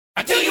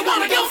Do you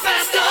want to go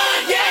faster?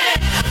 Yeah!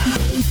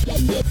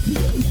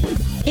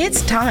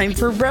 It's time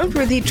for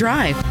Roadworthy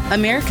Drive,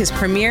 America's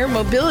premier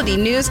mobility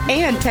news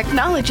and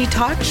technology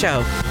talk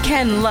show.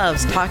 Ken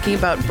loves talking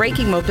about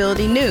breaking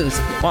mobility news,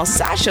 while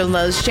Sasha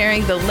loves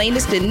sharing the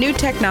latest in new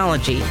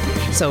technology.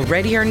 So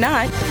ready or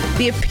not,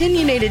 the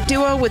opinionated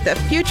duo with a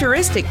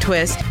futuristic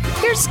twist,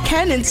 here's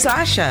Ken and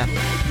Sasha.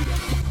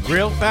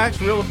 Real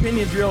facts, real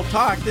opinions, real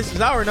talk. This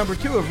is hour number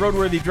 2 of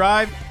Roadworthy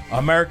Drive,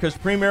 America's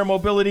premier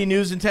mobility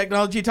news and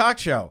technology talk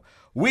show.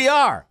 We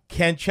are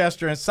Ken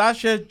Chester and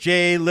Sasha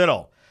J.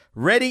 Little.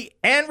 Ready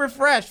and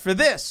refreshed for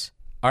this,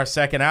 our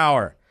second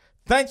hour.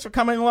 Thanks for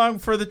coming along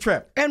for the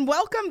trip. And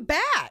welcome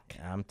back.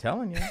 I'm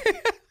telling you.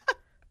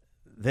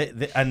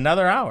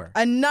 Another hour.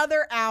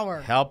 Another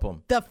hour. Help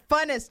them. The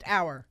funnest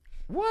hour.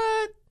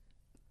 What?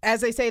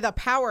 As they say, the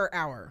power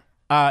hour.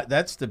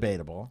 That's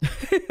debatable.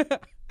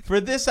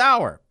 For this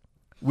hour,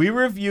 we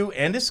review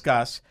and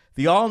discuss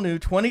the all-new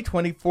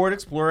 2020 Ford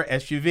Explorer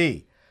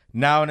SUV.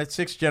 Now in its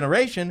 6th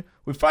generation,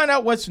 we find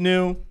out what's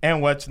new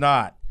and what's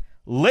not.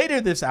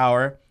 Later this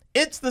hour,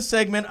 it's the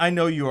segment I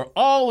know you are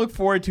all look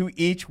forward to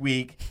each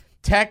week,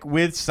 Tech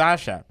with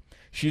Sasha.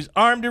 She's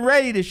armed and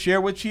ready to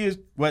share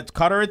what's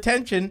caught her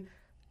attention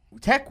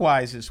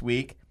tech-wise this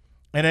week.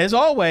 And as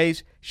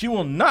always, she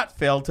will not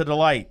fail to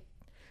delight.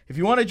 If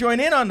you want to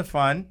join in on the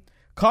fun,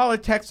 call or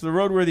text the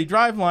Roadworthy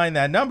Drive line,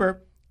 that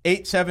number,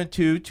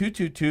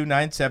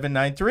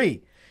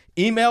 872-222-9793.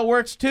 Email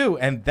works too,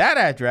 and that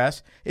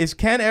address is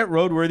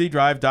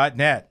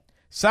ken@roadworthydrive.net.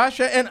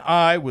 Sasha and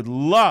I would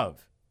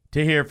love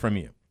to hear from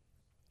you.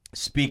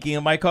 Speaking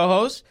of my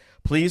co-hosts,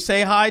 please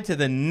say hi to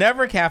the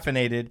never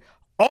caffeinated,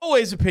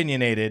 always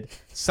opinionated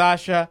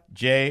Sasha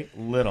J.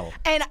 Little.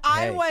 And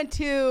I want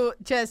to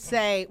just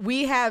say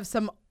we have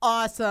some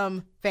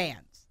awesome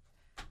fans.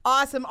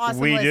 Awesome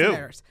we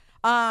listeners.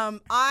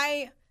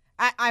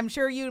 I'm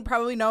sure you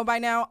probably know by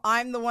now,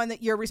 I'm the one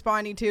that you're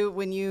responding to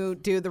when you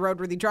do the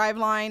Roadworthy Drive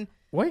line.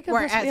 Why you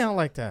got me out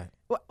like that?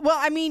 Well,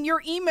 I mean,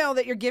 your email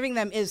that you're giving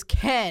them is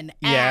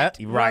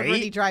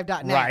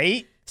ken@roadworthydrive.net.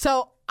 Right.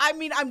 So, I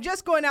mean, I'm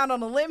just going out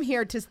on a limb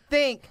here to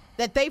think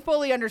that they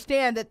fully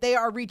understand that they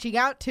are reaching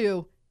out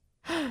to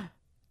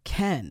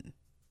Ken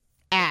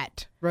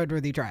at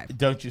Roadworthy Drive.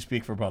 Don't you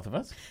speak for both of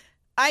us?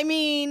 I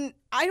mean,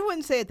 I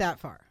wouldn't say it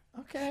that far.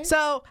 Okay.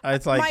 So,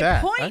 it's like my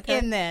that. point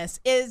in this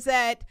is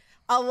that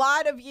a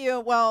lot of you,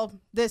 well,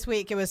 this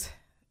week it was,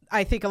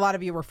 I think a lot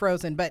of you were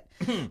frozen, but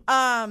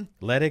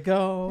let it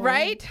go.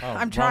 Right? Oh,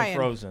 I'm trying.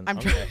 Frozen. I'm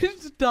trying to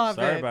stop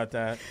Sorry it. about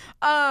that.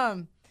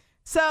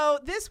 So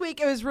this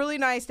week it was really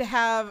nice to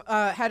have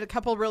had a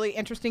couple really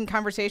interesting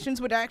conversations,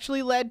 which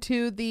actually led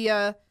to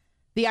the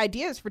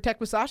ideas for Tech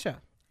with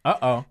Sasha.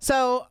 Uh-oh.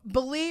 So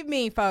believe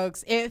me,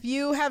 folks, if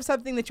you have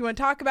something that you want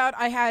to talk about,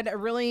 I had a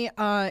really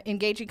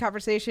engaging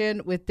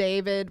conversation with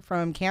David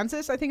from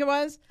Kansas, I think it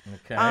was.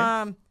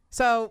 Okay.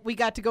 So we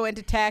got to go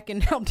into tech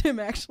and helped him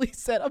actually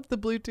set up the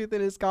Bluetooth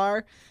in his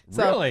car.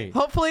 So really?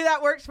 Hopefully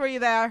that works for you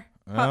there.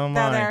 Oh,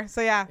 down there.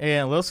 So yeah.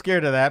 Yeah, a little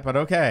scared of that, but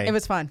okay. It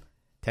was fun.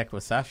 Tech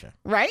with Sasha.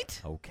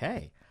 Right?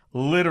 Okay.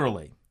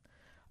 Literally.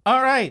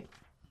 All right.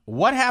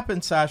 What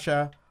happened,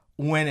 Sasha,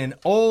 when an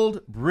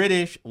old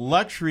British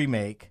luxury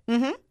make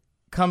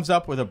comes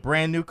up with a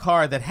brand new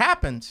car that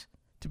happens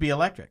to be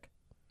electric?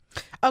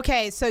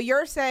 Okay, so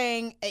you're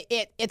saying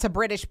it's a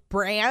British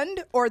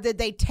brand, or did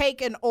they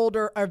take an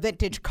older or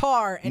vintage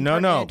car and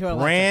turn it into an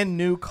brand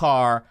new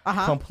car,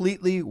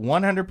 completely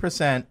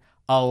 100%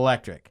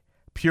 electric,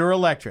 pure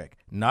electric,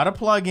 not a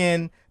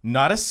plug-in,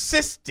 not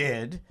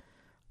assisted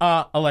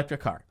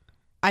electric car.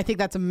 I think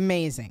that's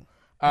amazing.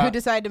 Who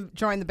decided to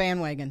join the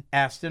bandwagon?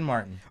 Aston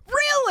Martin.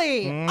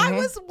 Really? I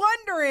was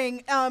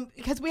wondering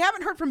because we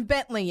haven't heard from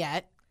Bentley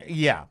yet.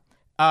 Yeah.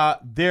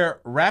 Their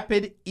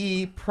Rapid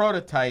E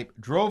prototype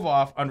drove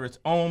off under its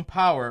own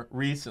power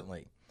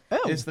recently. Oh.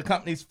 It's the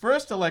company's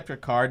first electric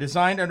car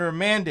designed under a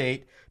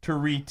mandate to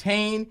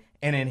retain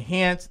and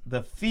enhance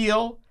the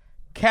feel,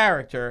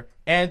 character,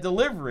 and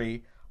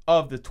delivery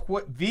of the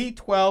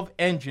V12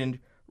 engined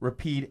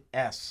Rapide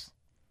S.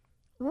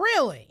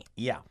 Really?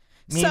 Yeah.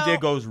 Means it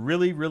goes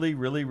really, really,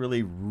 really,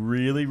 really,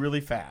 really, really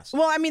fast.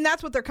 Well, I mean,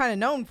 that's what they're kind of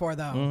known for,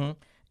 though.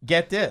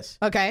 Get this.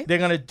 Okay. They're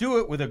going to do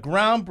it with a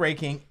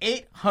groundbreaking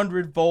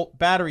 800-volt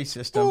battery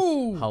system.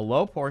 Ooh.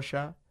 Hello,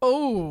 Porsche.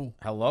 Oh.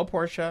 Hello,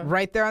 Porsche.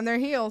 Right there on their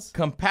heels.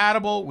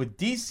 Compatible with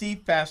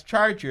DC fast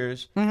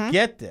chargers.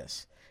 Get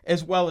this.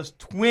 As well as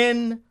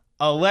twin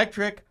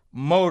electric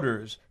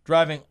motors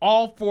driving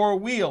all 4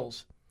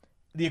 wheels.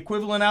 The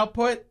equivalent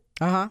output?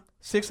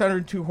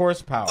 602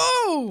 horsepower.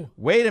 Oh.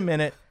 Wait a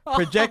minute.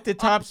 Projected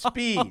top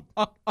speed.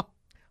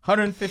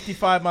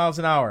 155 miles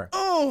an hour.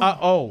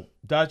 Oh.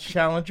 Dodge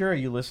Challenger, are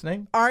you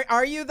listening?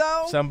 Are you,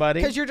 though? Somebody?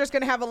 Because you're just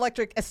going to have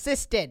electric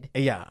assisted.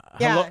 Yeah.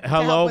 Yeah,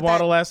 Hello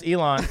Model S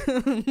Elon.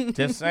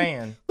 Just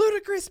saying.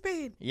 Ludicrous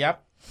speed.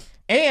 Yep.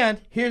 And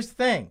here's the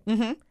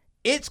thing.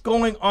 It's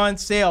going on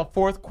sale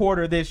 4th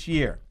quarter this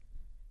year.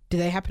 Do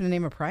they happen to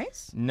name a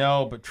price?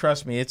 No, but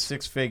trust me, it's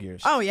 6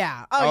 figures. Oh,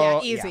 yeah.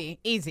 Easy.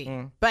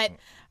 But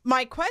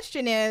my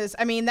question is,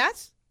 I mean,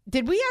 that's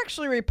Did we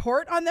actually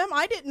report on them?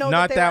 I didn't know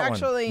Not that they that were one.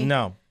 actually.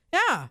 No.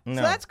 Yeah. No.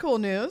 So that's cool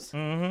news.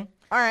 Mm-hmm.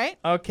 All right.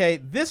 Okay,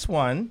 this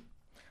one.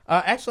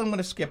 Actually, I'm going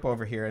to skip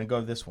over here and go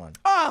to this one.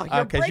 Oh,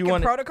 you're 'cause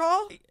breaking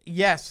protocol?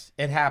 Yes,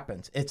 it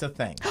happens. It's a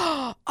thing.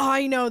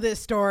 I know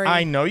this story.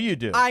 I know you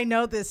do. I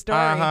know this story.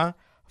 Uh-huh.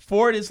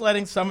 Ford is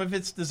letting some of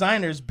its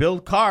designers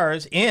build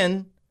cars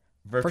in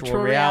virtual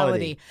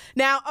reality.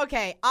 Now,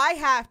 okay, I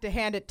have to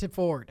hand it to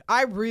Ford.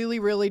 I really,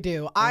 really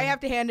do. I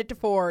have to hand it to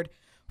Ford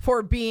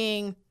for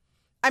being,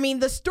 I mean,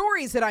 the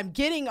stories that I'm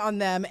getting on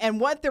them and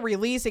what they're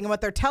releasing and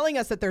what they're telling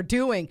us that they're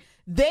doing,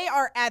 they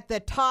are at the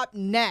top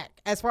neck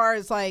as far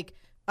as like,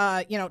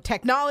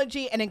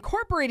 technology and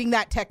incorporating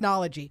that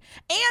technology.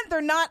 And they're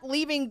not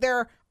leaving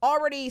their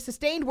already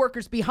sustained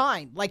workers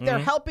behind. Like they're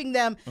helping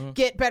them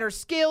get better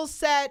skills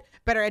set,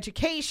 better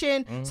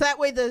education. So that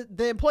way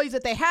the employees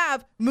that they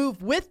have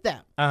move with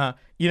them.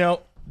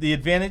 The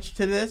advantage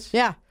to this?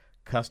 Yeah.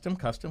 Custom.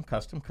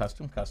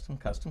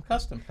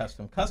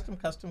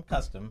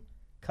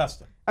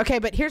 Okay,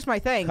 but here's my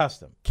thing.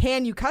 Custom.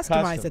 Can you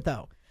customize Custom. it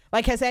though?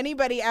 Like, has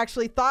anybody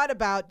actually thought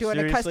about doing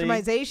Seriously? a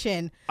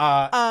customization?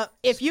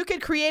 If you could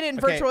create it in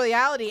Okay. virtual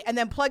reality and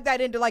then plug that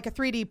into like a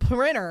 3D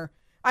printer,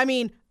 I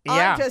mean,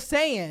 Yeah. I'm just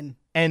saying.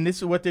 And this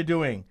is what they're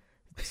doing.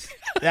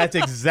 That's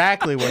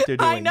exactly what they're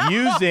I doing.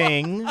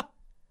 know.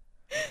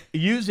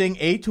 Using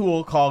a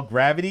tool called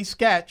Gravity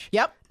Sketch.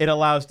 Yep. It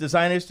allows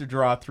designers to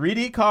draw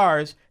 3D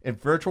cars in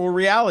virtual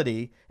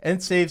reality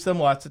and saves them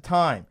lots of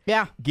time.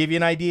 Yeah. Give you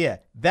an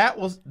idea.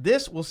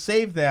 This will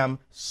save them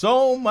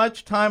so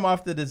much time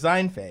off the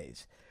design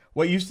phase.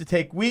 What used to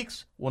take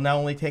weeks will now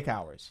only take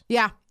hours.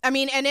 Yeah. I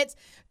mean, and it's,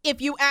 if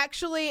you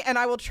actually, and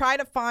I will try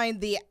to find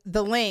the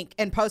link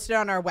and post it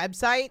on our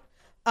website,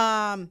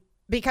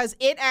 because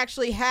it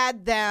actually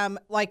had them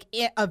like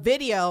a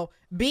video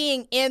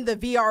being in the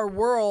VR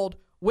world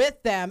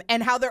with them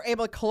and how they're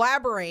able to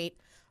collaborate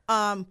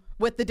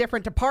with the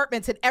different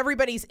departments and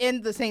everybody's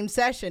in the same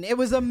session. It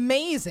was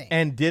amazing.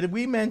 And did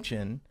we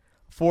mention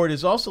Ford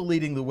is also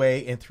leading the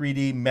way in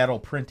 3D metal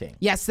printing?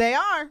 Yes, they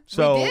are.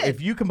 So We did.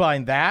 if you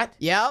combine that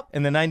Yep.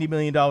 and the $90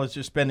 million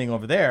they're spending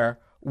over there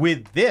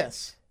with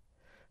this,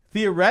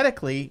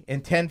 theoretically,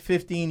 in 10,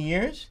 15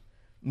 years,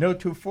 no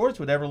two Fords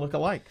would ever look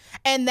alike.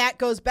 And that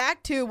goes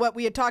back to what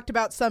we had talked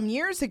about some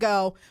years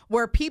ago,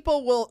 where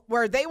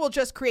they will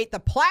just create the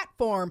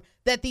platform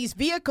that these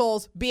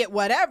vehicles, be it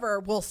whatever,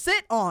 will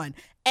sit on.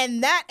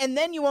 And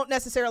then you won't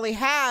necessarily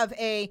have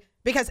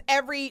because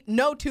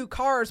no two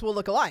cars will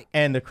look alike.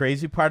 And the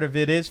crazy part of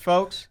it is,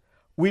 folks,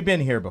 we've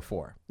been here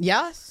before.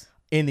 Yes.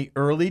 In the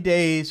early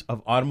days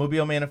of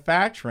automobile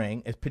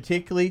manufacturing,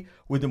 particularly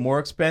with the more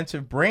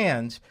expensive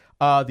brands,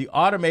 the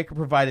automaker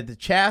provided the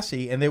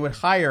chassis, and they would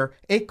hire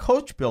a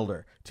coach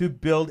builder to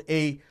build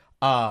a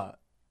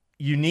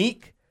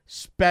unique,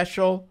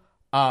 special,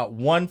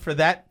 one for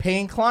that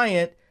paying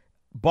client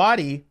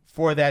body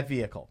for that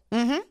vehicle.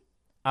 Mm-hmm.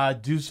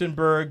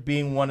 Duesenberg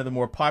being one of the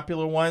more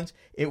popular ones.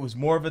 It was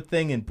more of a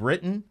thing in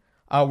Britain,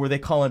 where they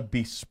call them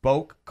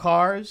bespoke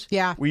cars.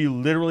 Yeah. Where you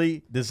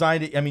literally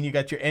designed it. I mean, you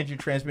got your engine,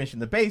 transmission,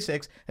 the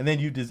basics, and then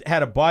you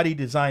had a body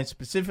designed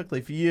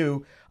specifically for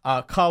you,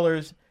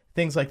 colors,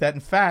 things like that. In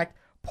fact,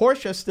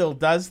 Porsche still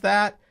does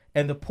that,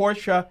 and the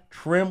Porsche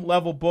trim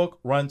level book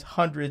runs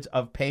hundreds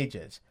of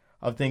pages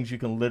of things you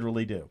can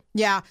literally do.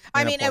 Yeah.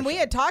 I mean, and we Porsche.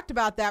 had talked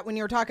about that when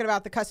you were talking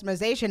about the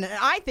customization, and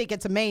I think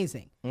it's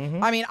amazing.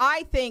 Mm-hmm. I mean,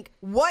 I think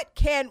what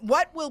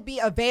will be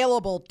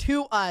available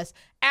to us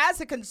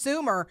as a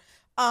consumer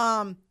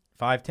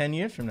 5-10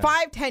 years from now.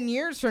 5-10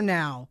 years from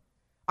now.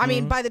 I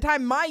mean, by the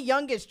time my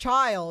youngest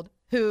child,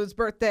 whose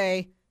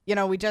birthday,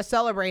 we just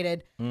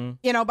celebrated,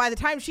 by the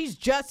time she's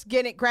just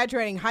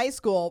graduating high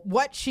school,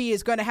 what she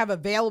is going to have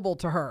available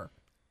to her.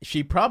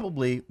 She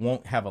probably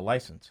won't have a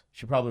license.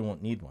 She probably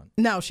won't need one.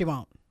 No, she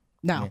won't.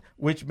 No.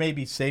 Which may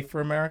be safe for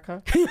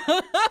America.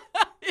 What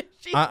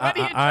are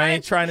you I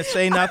ain't trying to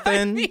say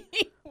nothing,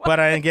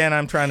 but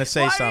I'm trying to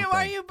say something.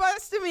 Why are you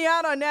busting me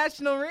out on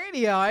national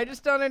radio? I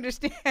just don't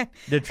understand.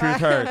 The truth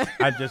hurts.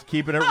 I'm just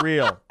keeping it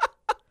real.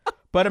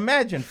 But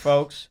imagine,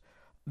 folks,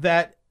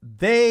 that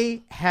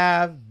they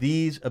have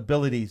these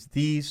abilities,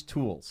 these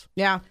tools.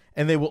 Yeah.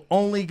 And they will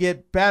only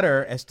get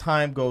better as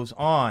time goes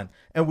on.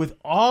 And with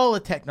all the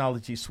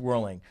technology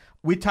swirling,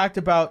 we talked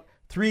about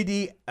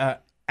 3D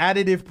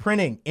additive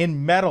printing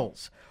in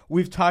metals.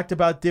 We've talked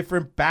about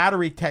different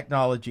battery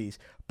technologies,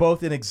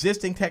 both in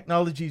existing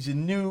technologies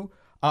and new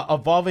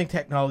evolving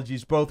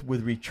technologies, both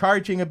with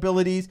recharging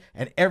abilities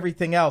and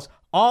everything else.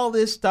 All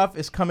this stuff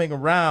is coming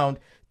around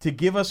to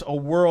give us a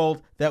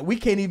world that we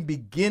can't even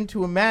begin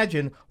to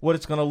imagine what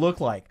it's going to look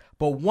like.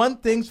 But one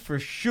thing's for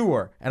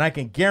sure, and I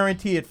can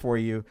guarantee it for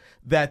you,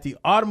 that the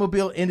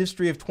automobile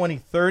industry of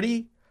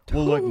 2030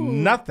 will look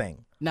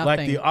nothing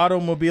like the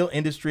automobile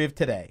industry of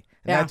today.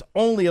 And that's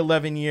only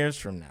 11 years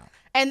from now.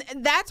 And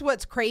that's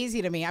what's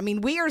crazy to me. I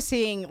mean, we are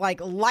seeing like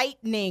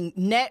lightning,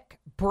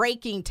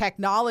 neck-breaking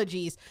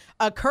technologies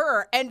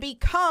occur and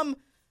become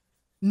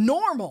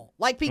normal,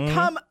 like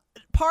become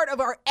part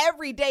of our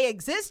everyday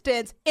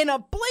existence in a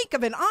blink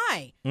of an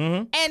eye.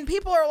 And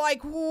people are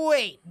like,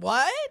 wait,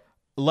 what?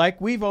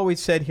 Like we've always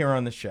said here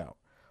on the show,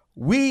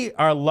 we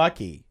are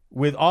lucky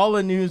with all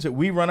the news that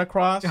we run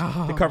across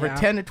to cover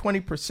 10 to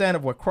 20%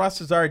 of what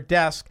crosses our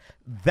desk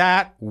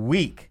that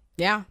week.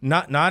 Yeah.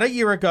 Not a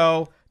year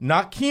ago,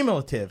 not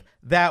cumulative,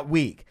 that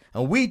week.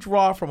 And we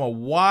draw from a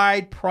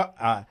wide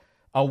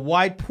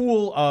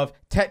pool of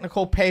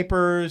technical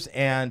papers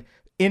and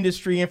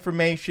industry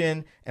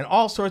information and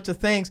all sorts of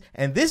things.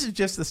 And this is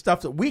just the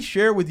stuff that we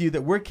share with you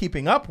that we're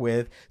keeping up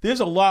with.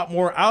 There's a lot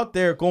more out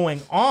there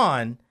going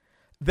on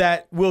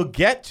that we'll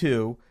get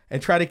to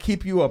and try to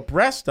keep you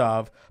abreast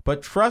of.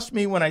 But trust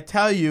me when I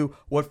tell you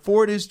what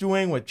Ford is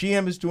doing, what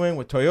GM is doing,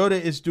 what Toyota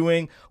is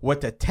doing,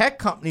 what the tech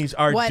companies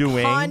are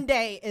doing. What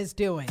Hyundai is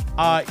doing.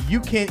 You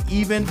can't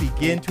even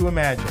begin to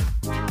imagine.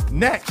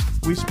 Next,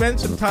 we spend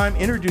some time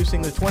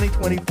introducing the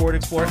 2020 Ford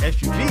Explorer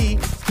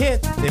SUV.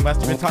 Hint, they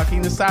must have been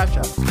talking to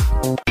Sasha.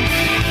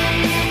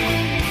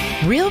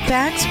 Real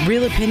facts,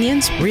 real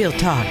opinions, real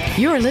talk.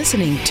 You're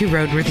listening to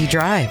Roadworthy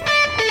Drive.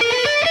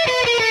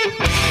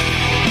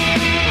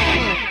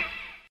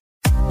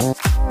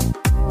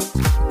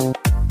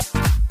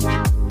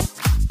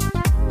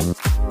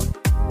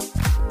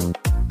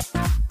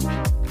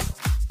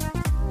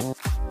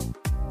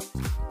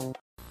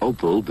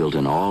 Opel built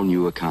an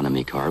all-new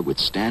economy car with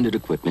standard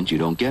equipment you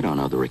don't get on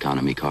other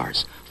economy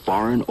cars,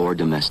 foreign or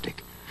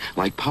domestic,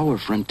 like power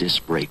front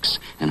disc brakes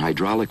and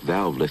hydraulic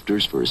valve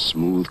lifters for a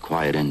smooth,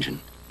 quiet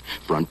engine,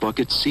 front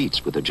bucket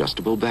seats with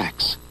adjustable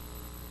backs,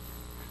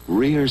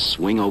 rear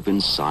swing-open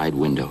side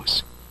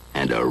windows,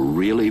 and a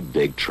really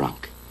big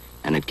trunk.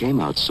 And it came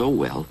out so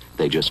well,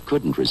 they just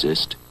couldn't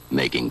resist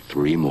making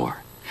 3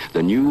 more.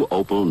 The new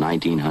Opel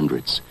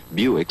 1900s,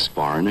 Buick's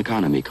foreign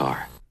economy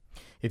car.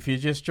 If you're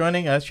just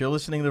joining us, you're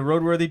listening to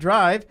Roadworthy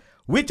Drive.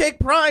 We take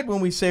pride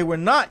when we say we're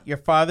not your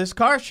father's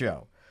car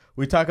show.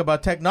 We talk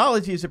about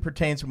technology as it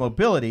pertains to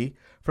mobility,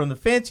 from the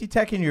fancy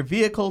tech in your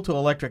vehicle to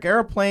electric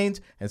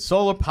airplanes and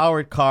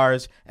solar-powered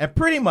cars, and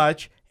pretty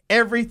much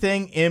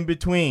everything in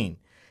between.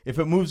 If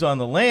it moves on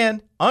the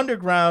land,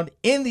 underground,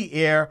 in the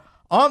air,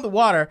 on the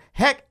water,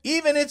 heck,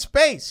 even in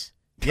space.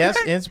 Yes,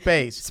 in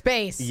space.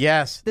 Space.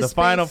 Yes, the space.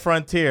 final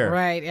frontier.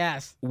 Right,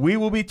 yes. We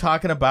will be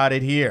talking about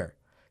it here.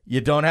 You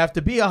don't have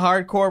to be a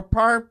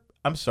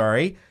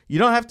you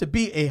don't have to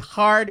be a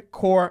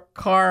hardcore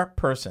car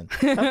person.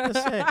 Tough to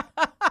say.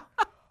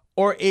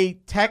 Or a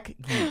tech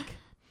geek.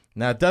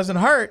 Now, it doesn't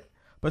hurt,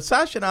 but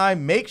Sasha and I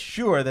make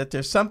sure that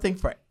there's something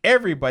for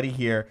everybody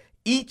here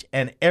each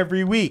and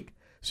every week.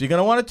 So you're going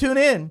to want to tune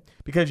in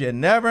because you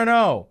never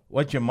know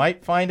what you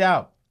might find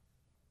out.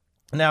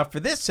 Now, for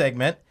this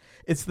segment,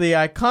 it's the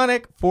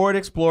iconic Ford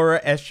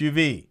Explorer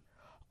SUV.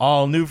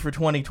 All new for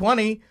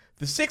 2020,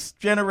 the 6th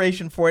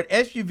generation Ford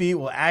SUV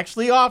will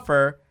actually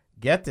offer,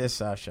 get this,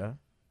 Sasha,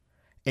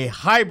 a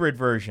hybrid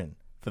version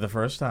for the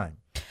first time.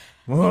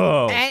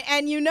 Whoa.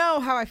 And you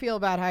know how I feel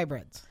about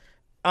hybrids.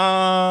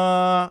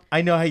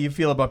 I know how you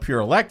feel about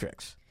pure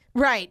electrics.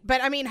 Right.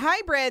 But I mean,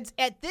 hybrids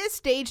at this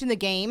stage in the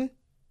game,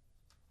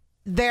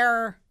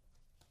 they're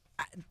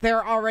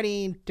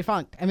already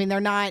defunct. I mean,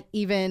 they're not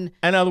even.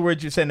 In other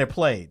words, you're saying they're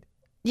played.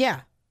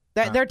 Yeah.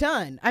 They're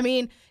done. I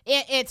mean,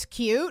 it's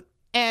cute.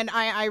 And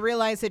I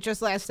realized that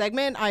just last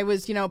segment, I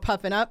was,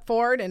 puffing up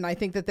Ford, and I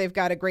think that they've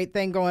got a great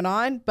thing going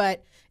on.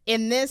 But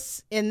in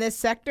this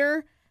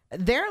sector,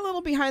 they're a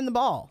little behind the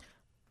ball.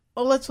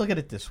 Well, let's look at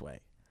it this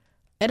way.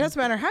 It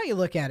doesn't matter how you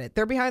look at it.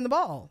 They're behind the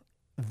ball.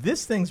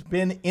 This thing's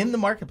been in the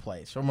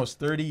marketplace for almost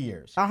 30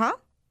 years. Uh-huh.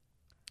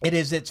 It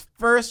is its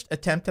first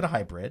attempt at a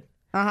hybrid.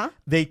 Uh-huh.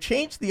 They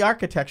changed the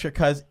architecture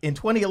because in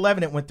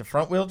 2011 it went to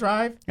front-wheel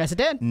drive. Yes, it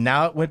did.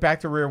 Now it went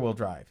back to rear-wheel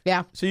drive.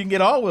 Yeah. So you can get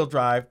all-wheel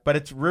drive, but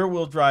it's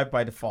rear-wheel drive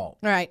by default.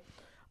 Right.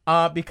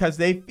 Because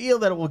they feel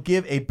that it will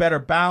give a better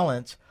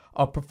balance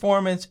of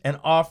performance and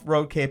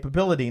off-road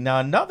capability.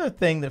 Now, another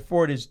thing that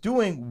Ford is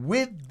doing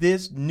with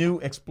this new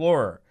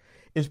Explorer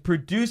is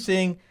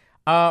producing,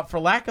 for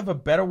lack of a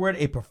better word,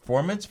 a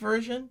performance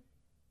version.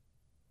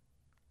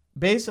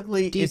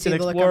 Basically, it's an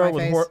Explorer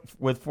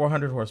with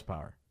 400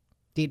 horsepower.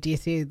 Do you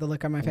see the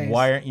look on my face?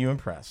 Why aren't you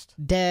impressed?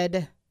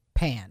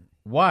 Deadpan.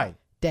 Why?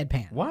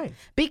 Deadpan. Why?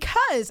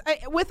 Because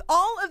with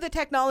all of the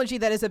technology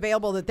that is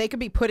available that they could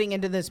be putting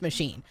into this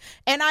machine,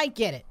 and I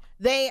get it.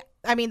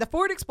 The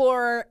Ford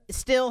Explorer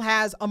still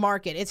has a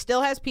market. It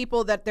still has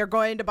people that they're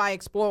going to buy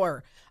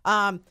Explorer.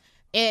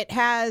 It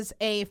has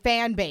a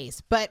fan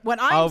base. But when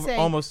I'm saying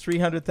almost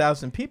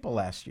 300,000 people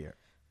last year.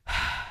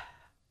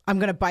 I'm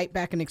going to bite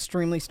back an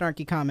extremely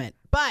snarky comment.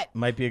 But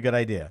might be a good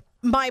idea.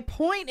 My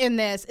point in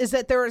this is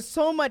that there is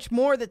so much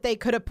more that they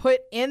could have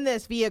put in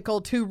this vehicle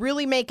to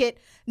really make it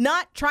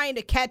not trying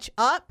to catch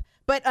up,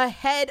 but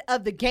ahead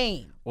of the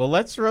game. Well,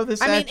 let's throw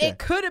this at you. It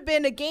could have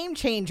been a game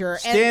changer.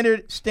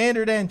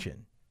 Standard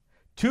engine,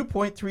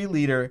 2.3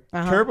 liter,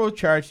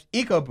 turbocharged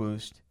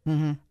EcoBoost.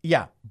 Mm-hmm.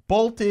 Yeah,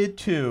 bolted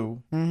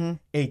to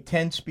a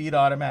 10-speed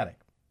automatic.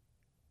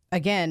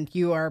 Again,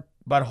 you are.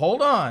 But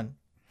hold on,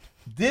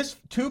 this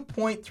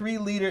 2.3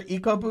 liter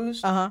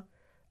EcoBoost.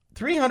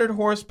 300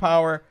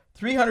 horsepower,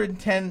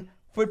 310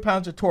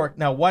 foot-pounds of torque.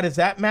 Now, why does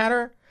that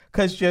matter?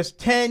 Because just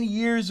 10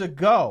 years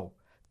ago,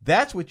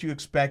 that's what you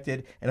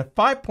expected, and a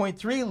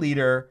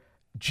 5.3-liter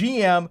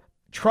GM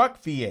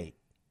truck V8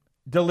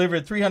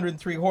 delivered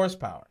 303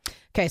 horsepower.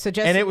 Okay, so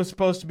just... And it was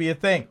supposed to be a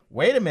thing.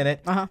 Wait a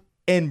minute.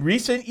 In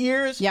recent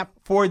years,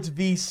 Ford's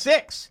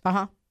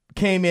V6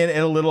 came in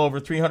at a little over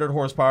 300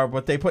 horsepower,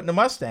 but they put in a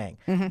Mustang.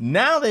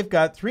 Now they've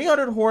got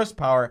 300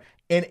 horsepower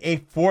in a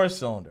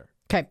 4-cylinder.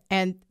 Okay,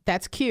 and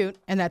that's cute,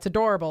 and that's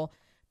adorable,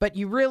 but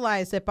you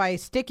realize that by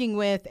sticking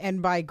with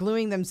and by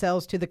gluing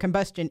themselves to the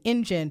combustion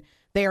engine,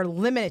 they are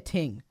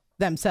limiting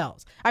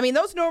themselves. I mean,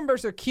 those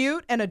numbers are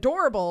cute and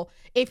adorable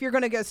if you're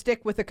going to go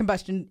stick with a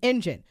combustion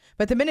engine.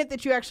 But the minute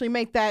that you actually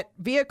make that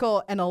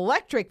vehicle an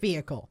electric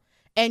vehicle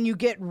and you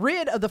get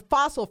rid of the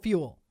fossil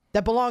fuel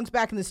that belongs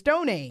back in the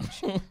Stone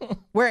Age,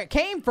 where it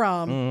came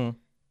from,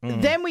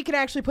 then we can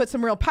actually put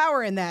some real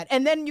power in that.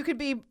 And then you could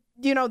be,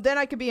 then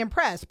I could be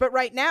impressed. But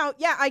right now,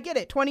 yeah, I get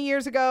it. 20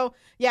 years ago,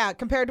 yeah,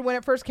 compared to when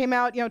it first came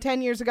out,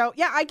 10 years ago,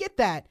 yeah, I get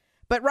that.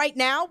 But right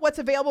now, what's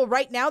available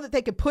right now that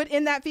they could put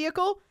in that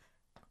vehicle?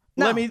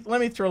 No.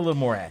 Let me throw a little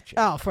more at you.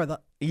 Oh, for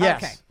the...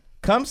 Yes. Okay.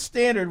 Comes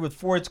standard with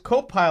Ford's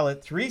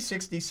Copilot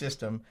 360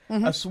 system,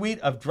 a suite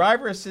of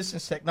driver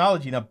assistance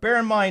technology. Now, bear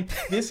in mind,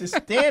 this is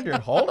standard.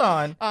 Hold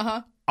on.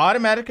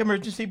 Automatic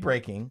emergency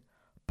braking,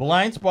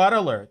 blind spot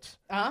alerts,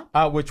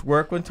 which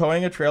work when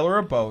towing a trailer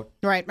or boat.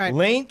 Right.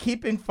 Lane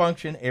keeping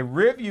function, a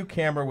rear view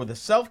camera with a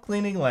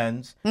self-cleaning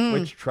lens,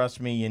 which,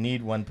 trust me, you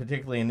need one,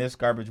 particularly in this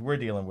garbage we're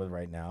dealing with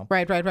right now.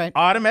 Right.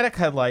 Automatic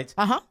headlights,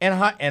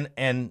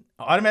 and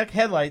automatic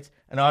headlights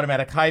and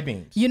automatic high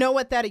beams. You know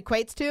what that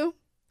equates to?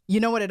 You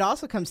know what it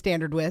also comes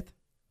standard with?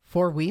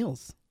 4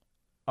 wheels.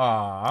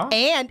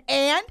 And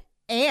a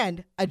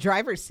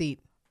driver's seat.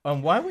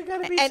 Why we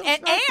gotta be so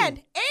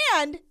snarky?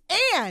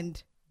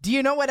 And do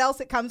you know what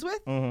else it comes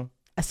with?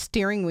 A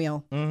steering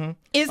wheel.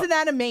 Isn't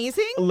that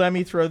amazing? Let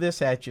me throw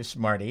this at you,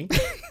 smarty.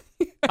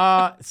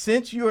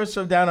 Since you are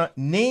so down on,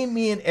 name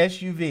me an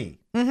SUV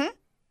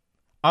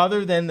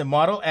other than the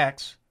Model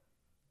X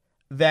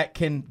that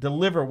can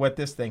deliver what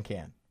this thing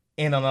can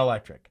in an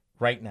electric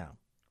right now.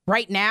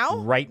 Right now?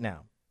 Right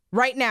now.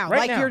 Right now.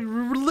 Right like now.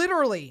 You're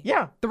literally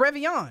the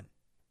Revion.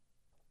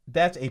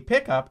 That's a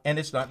pickup, and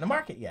it's not in the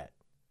market yet.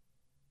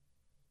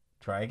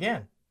 Try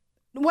again.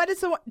 What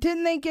is the?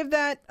 Didn't they give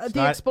that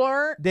the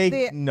Explorer?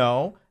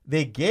 No,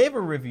 they gave a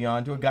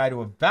Rivian to a guy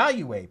to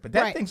evaluate, but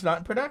that thing's not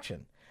in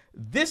production.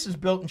 This is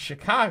built in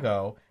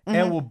Chicago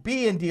and will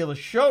be in dealer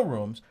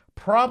showrooms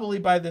probably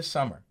by this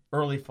summer,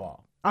 early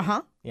fall.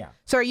 Yeah.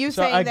 So are you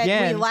saying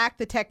that we lack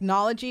the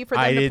technology for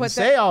them to put that? I didn't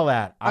say all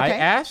that. Okay. I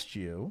asked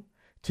you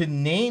to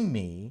name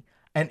me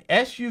an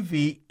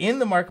SUV in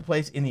the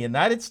marketplace in the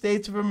United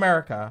States of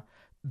America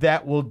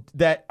that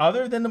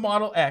other than the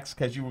Model X,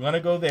 because you were going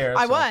to go there.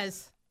 I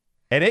was.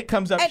 And it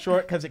comes up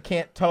short because it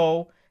can't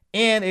tow,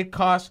 and it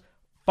costs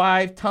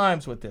 5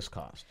 times what this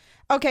costs.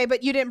 Okay,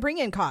 but you didn't bring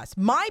in costs.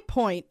 My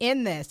point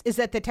in this is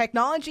that the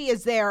technology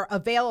is there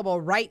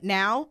available right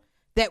now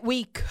that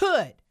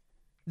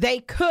they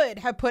could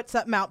have put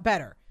something out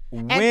better.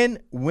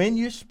 When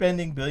you're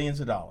spending billions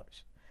of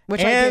dollars,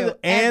 which I do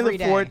every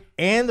day.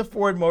 The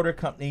Ford Motor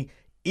Company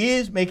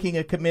is making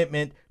a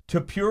commitment to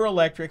pure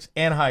electrics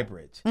and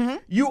hybrids.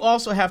 You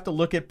also have to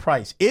look at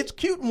price. It's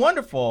cute and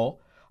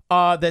wonderful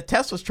that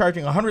Tesla's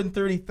charging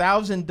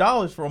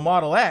 $130,000 for a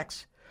Model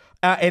X,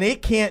 and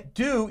it can't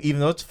do, even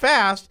though it's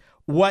fast,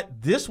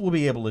 what this will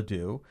be able to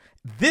do.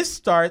 This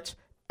starts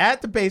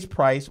at the base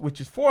price,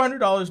 which is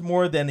 $400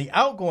 more than the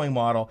outgoing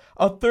model,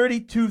 of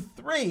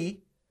 $32,300,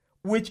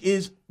 which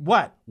is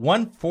what,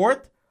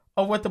 1/4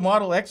 of what the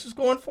Model X is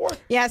going for?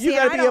 Yeah, see, you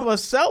got to be able to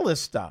sell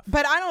this stuff.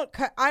 But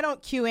I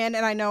don't cue in,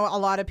 and I know a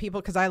lot of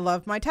people because I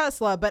love my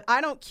Tesla, but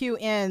I don't cue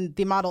in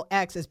the Model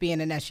X as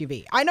being an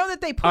SUV. I know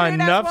that they put it as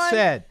one. Enough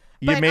said.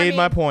 You made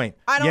my point.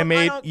 You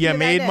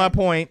made my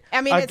point.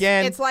 I mean,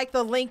 again, it's like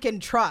the Lincoln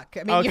truck.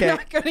 I mean, you're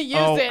not going to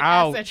use it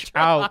as a truck.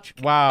 Ouch!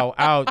 Wow!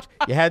 Ouch!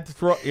 You had to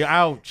throw.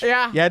 Ouch!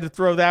 Yeah. You had to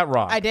throw that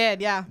rock. I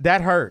did. Yeah.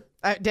 That hurt.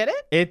 Did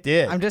it? It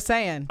did. I'm just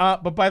saying.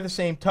 But by the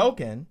same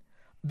token,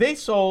 they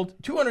sold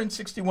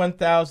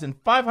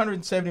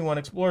 261,571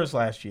 Explorers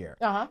last year.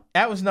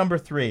 That was number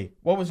 3.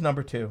 What was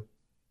number 2?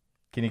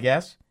 Can you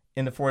guess?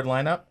 In the Ford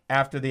lineup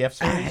after the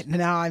F-Series?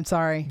 No, I'm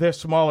sorry. Their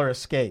smaller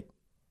Escape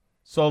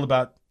sold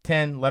about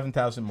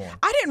 11,000 more.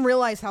 I didn't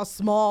realize how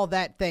small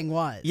that thing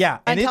was. Yeah,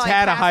 and it's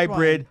had a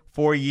hybrid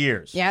for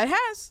years. Yeah, it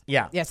has.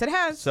 Yeah. Yes, it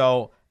has.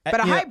 So, but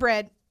a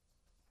hybrid.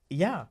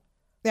 Yeah.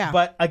 Yeah.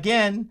 But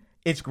again,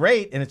 it's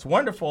great and it's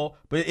wonderful,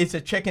 but it's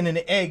a chicken and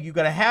an egg. You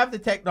got to have the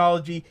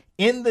technology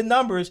in the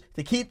numbers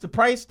to keep the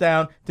price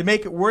down to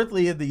make it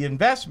worthy of the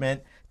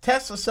investment.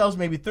 Tesla sells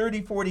maybe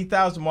 30,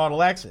 40,000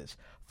 Model X's.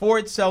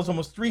 Ford sells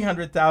almost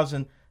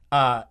 300,000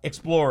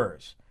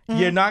 Explorers.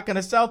 You're not going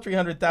to sell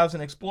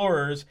 300,000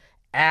 Explorers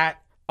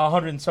at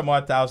 $100 and some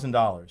odd thousand.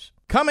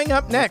 Coming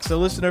up next, a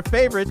listener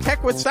favorite,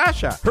 Tech with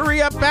Sasha.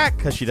 Hurry up back,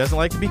 because she doesn't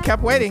like to be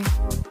kept waiting.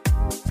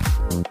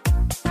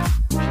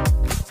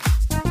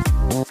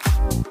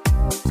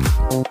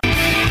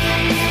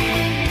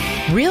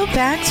 Real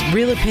facts,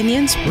 real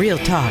opinions, real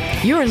talk.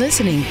 You're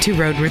listening to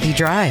Roadworthy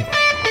Drive.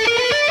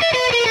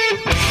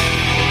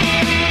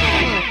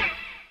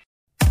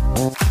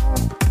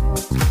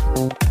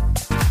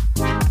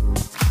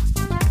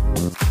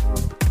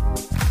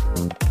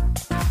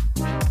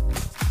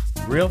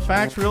 Real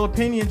facts, real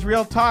opinions,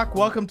 real talk.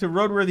 Welcome to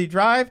Roadworthy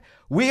Drive.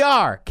 We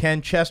are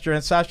Ken Chester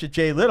and Sasha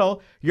J.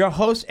 Little, your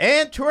hosts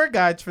and tour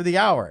guides for the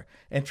hour.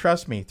 And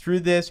trust me,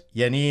 through this,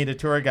 you need a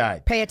tour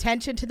guide. Pay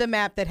attention to the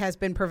map that has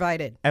been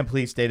provided. And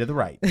please stay to the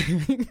right.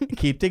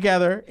 Keep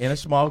together in a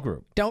small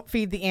group. Don't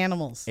feed the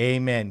animals.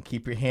 Amen.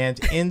 Keep your hands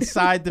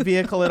inside the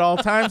vehicle at all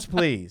times,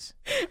 please.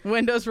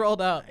 Windows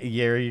rolled up.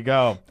 There you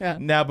go. Yeah.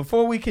 Now,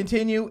 before we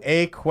continue,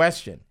 a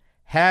question.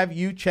 Have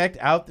you checked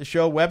out the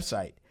show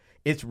website?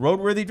 It's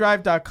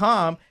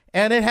roadworthydrive.com,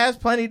 and it has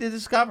plenty to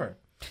discover.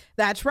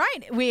 That's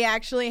right. We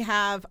actually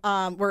have,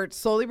 we're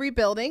slowly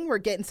rebuilding. We're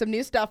getting some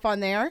new stuff on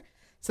there.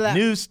 So that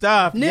New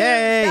stuff. New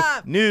Yay.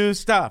 stuff. New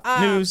stuff.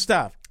 New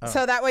stuff. Oh.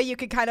 So that way you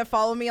can kind of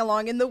follow me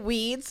along in the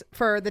weeds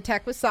for the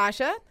Tech with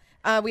Sasha.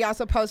 We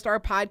also post our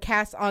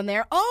podcasts on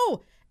there.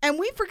 Oh, and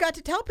we forgot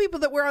to tell people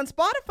that we're on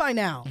Spotify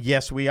now.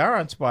 Yes, we are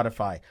on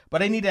Spotify.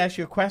 But I need to ask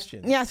you a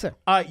question. Yes, sir.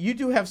 You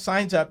do have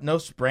signs up, no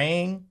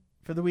spraying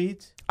for the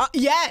weeds?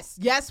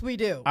 Yes, we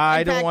do. I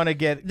In don't fact, want to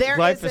get there is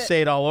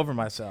glyphosate all over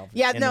myself.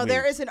 Yeah, in no, the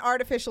there weeds. is an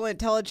artificial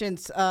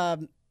intelligence,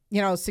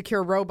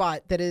 secure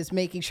robot that is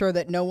making sure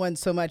that no one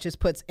so much as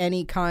puts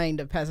any kind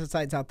of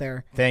pesticides out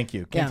there. Thank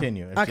you. Yeah.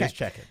 Continue. Okay. Just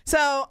check it.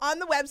 So on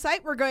the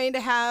website, we're going to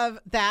have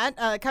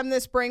that. Come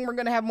this spring, we're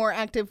going to have more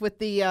active with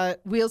the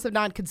wheels of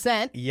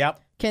non-consent.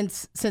 Yep.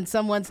 Since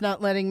someone's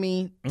not letting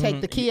me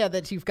take the Kia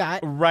that you've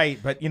got. Right,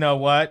 but you know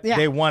what? Yeah.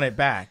 They want it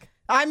back.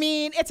 I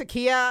mean, it's a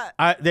Kia.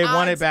 They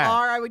want it Odds back.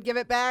 are I would give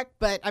it back,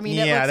 but I mean,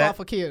 it Yeah, looks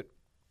awful cute.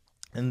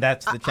 And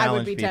that's the challenge, I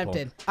would be people.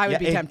 tempted. I would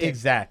be tempted.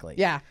 Exactly.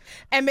 Yeah.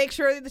 And make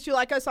sure that you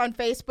like us on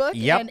Facebook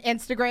Yep. and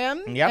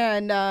Instagram Yep.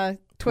 and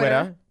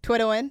Twitter.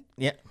 Twittering.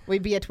 Yeah.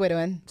 We'd be a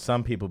Twittering.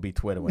 Some people be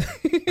twittering.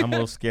 I'm a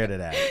little scared of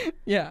that.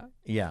 Yeah.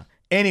 Yeah.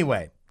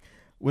 Anyway,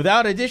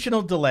 without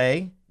additional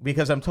delay,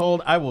 because I'm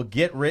told I will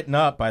get written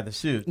up by the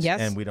suits. Yes.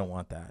 And we don't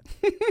want that.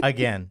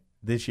 Again,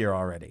 this year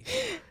already.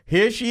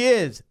 Here she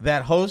is,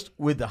 that host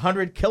with the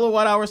 100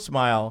 kilowatt hour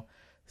smile,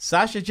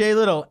 Sasha J.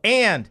 Little,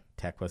 and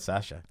Tech with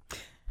Sasha.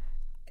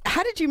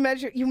 How did you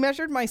measure? You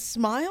measured my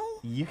smile?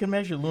 You can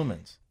measure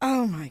lumens.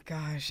 Oh my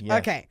gosh. Yes.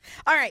 Okay.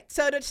 All right.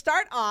 So to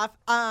start off,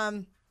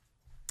 Ken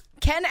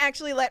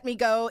actually let me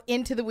go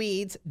into the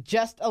weeds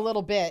just a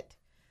little bit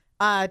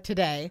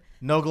today.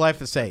 No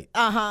glyphosate.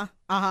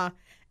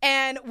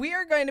 And we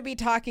are going to be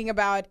talking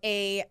about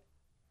it's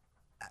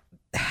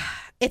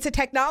a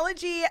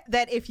technology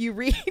that if you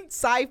read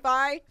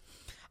sci-fi,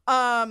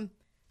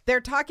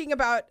 they're talking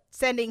about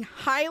sending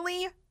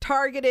highly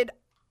targeted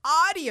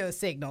audio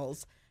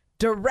signals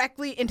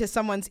directly into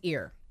someone's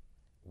ear.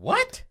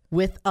 What?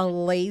 With a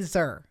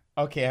laser.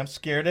 Okay, I'm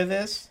scared of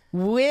this.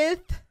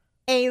 With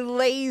a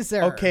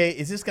laser. Okay,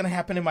 is this going to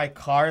happen in my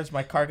car? Is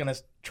my car going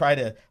to try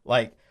to,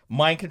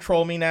 mind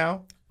control me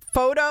now?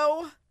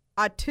 Photo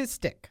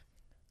acoustic.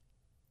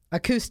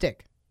 Okay.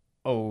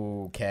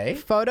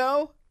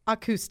 Photo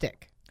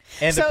acoustic.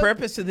 And So- the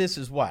purpose of this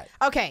is what?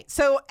 Okay,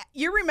 so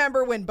you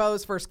remember when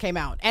Bose first came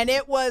out, and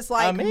it was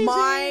like Amazing.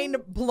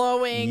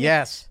 mind-blowing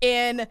Yes.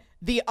 in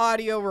the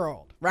audio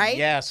world, right?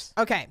 Yes.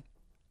 Okay.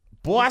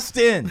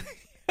 Boston.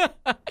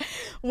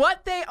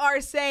 What they are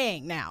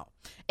saying now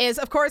is,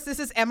 of course, this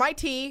is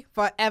MIT,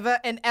 forever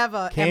and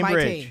ever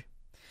Cambridge.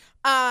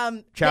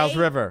 MIT. Charles They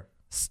River.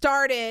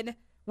 started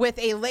with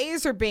a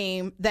laser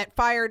beam that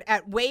fired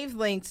at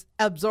wavelengths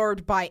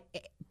absorbed by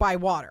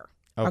water.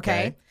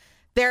 Okay.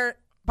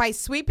 By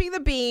sweeping the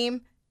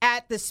beam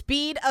at the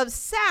speed of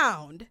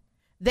sound,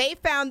 they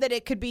found that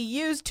it could be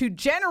used to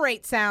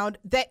generate sound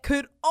that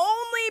could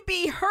only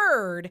be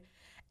heard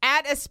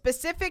at a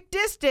specific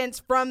distance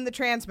from the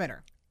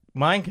transmitter.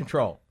 Mind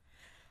control.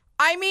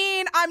 I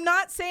mean, I'm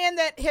not saying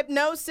that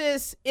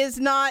hypnosis is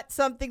not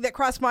something that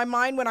crossed my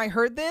mind when I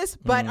heard this,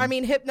 but I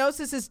mean,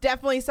 hypnosis is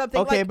definitely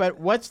something Okay, but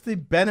what's the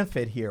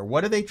benefit here?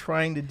 What are they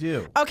trying to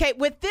do? Okay,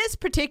 with this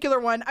particular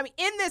one, I mean,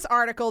 in this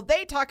article,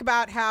 they talk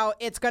about how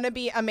it's going to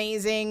be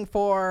amazing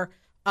for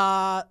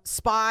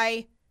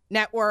spy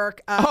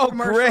network.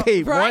 Commercial,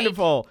 Great. right?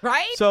 Wonderful.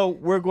 Right? So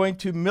we're going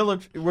to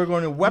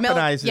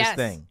weaponize this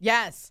thing.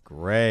 Yes.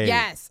 Great.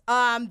 Yes.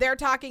 They're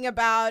talking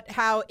about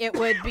how it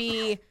would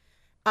be,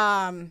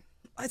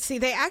 let's see,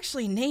 they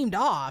actually named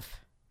off.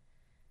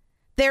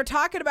 They're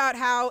talking about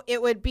how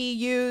it would be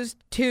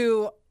used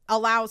to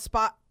allow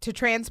to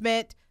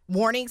transmit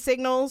warning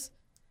signals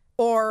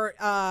or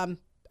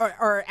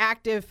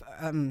active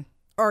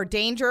or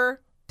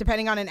danger,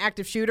 depending on an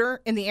active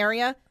shooter in the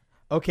area.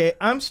 Okay,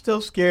 I'm still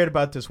scared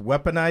about this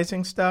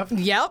weaponizing stuff.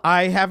 Yep.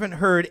 I haven't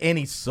heard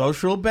any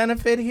social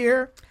benefit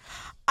here.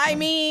 I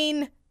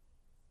mean,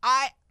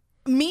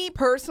 me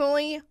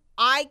personally,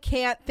 I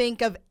can't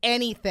think of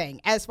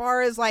anything as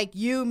far as like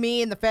you,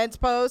 me, and the fence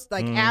post,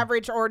 like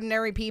average,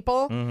 ordinary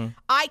people.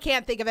 I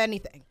can't think of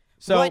anything.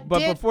 So,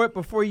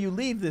 before you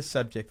leave this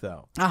subject,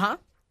 though,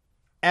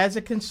 as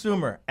a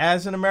consumer,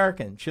 as an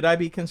American, should I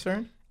be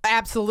concerned?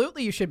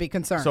 Absolutely, you should be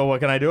concerned. So what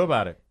can I do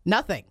about it?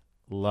 Nothing.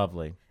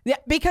 Lovely. Yeah,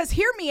 because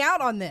hear me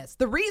out on this.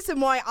 The reason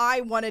why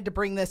I wanted to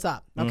bring this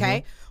up,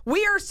 okay?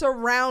 We are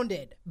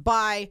surrounded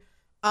by,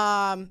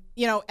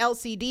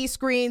 LCD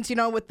screens,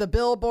 with the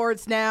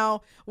billboards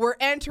now. We're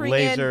entering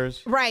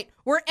Lasers. Right.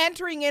 We're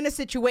entering in a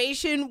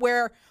situation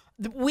where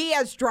we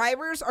as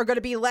drivers are going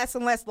to be less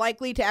and less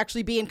likely to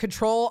actually be in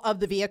control of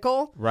the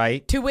vehicle.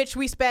 Right. To which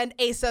we spend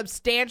a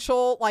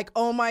substantial,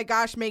 oh my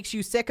gosh, makes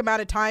you sick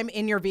amount of time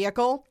in your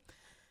vehicle.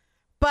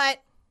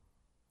 But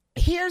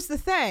here's the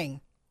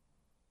thing.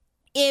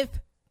 If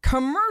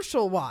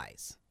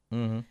commercial-wise,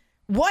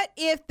 what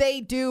if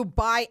they do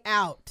buy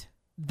out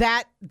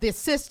the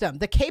system,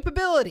 the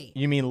capability?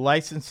 You mean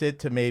license it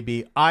to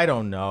maybe, I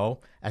don't know,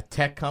 a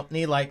tech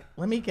company like,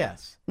 let me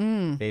guess,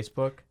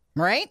 Facebook,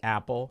 Right?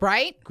 Apple,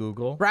 Right?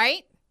 Google,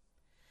 Right?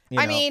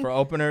 for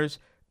openers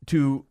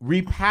to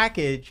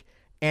repackage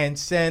and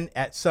send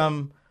at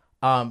some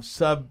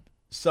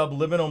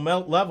subliminal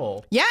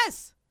level.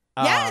 Yes.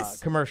 Yes.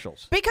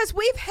 Commercials. Because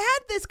we've had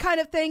this kind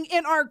of thing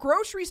in our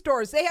grocery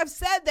stores. They have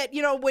said that,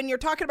 when you're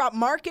talking about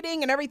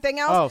marketing and everything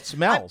else. Oh, it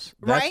smells.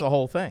 That's right? the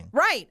whole thing.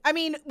 Right. I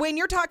mean, when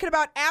you're talking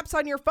about apps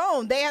on your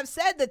phone, they have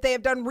said that they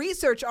have done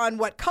research on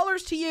what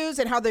colors to use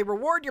and how they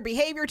reward your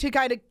behavior to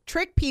kind of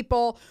trick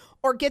people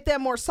or get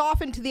them more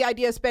softened to the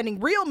idea of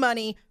spending real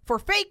money for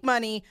fake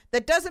money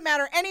that doesn't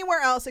matter anywhere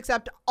else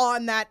except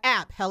on that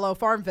app. Hello,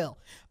 Farmville.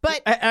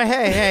 But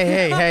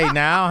hey,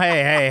 now.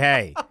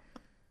 Hey.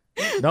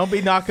 Don't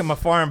be knocking my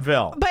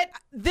Farmville. But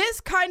this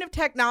kind of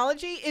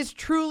technology is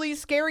truly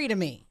scary to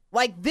me.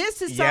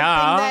 This is something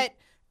that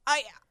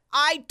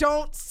I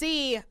don't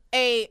see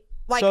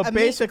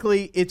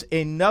basically, it's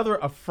another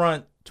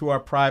affront to our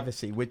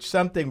privacy, which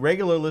something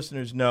regular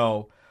listeners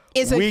know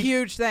is a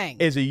huge thing.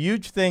 Is a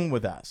huge thing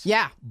with us.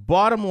 Yeah.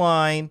 Bottom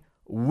line,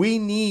 we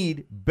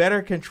need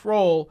better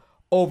control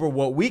over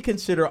what we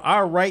consider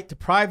our right to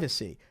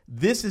privacy.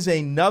 This is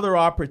another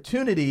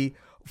opportunity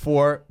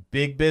for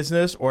big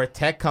business or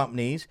tech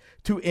companies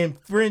to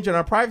infringe on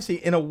our privacy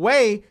in a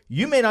way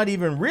you may not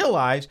even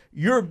realize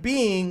you're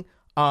being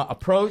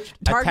approached,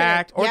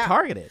 attacked, or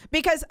targeted.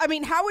 Because,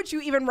 how would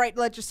you even write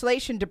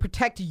legislation to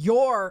protect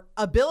your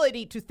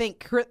ability to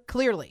think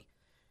clearly?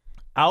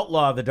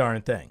 Outlaw the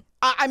darn thing.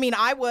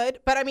 I would,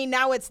 but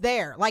now it's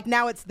there.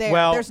 Now it's there.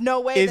 Well, there's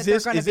no way that they're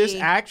going to be... Is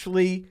this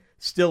actually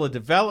still a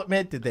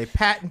development? Did they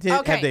patent it?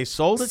 Okay. Have they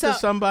sold it to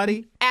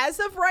somebody? As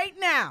of right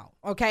now,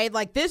 okay,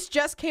 this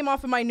just came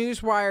off of my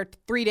newswire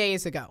 3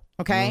 days ago,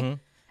 okay?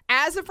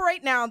 As of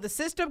right now, the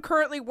system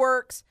currently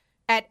works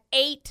at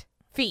 8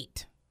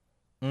 feet.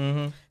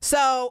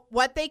 So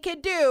what they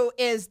could do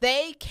is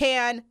they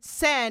can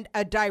send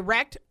a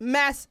direct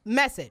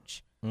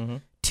message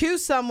to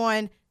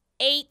someone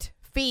 8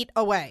 feet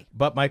away.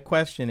 But my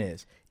question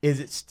is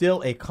it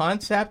still a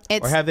concept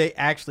or have they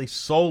actually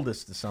sold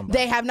this to somebody?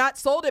 They have not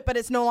sold it, but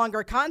it's no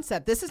longer a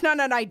concept. This is not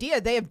an idea.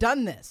 They have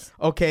done this.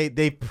 Okay,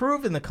 they've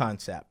proven the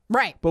concept.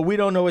 Right. But we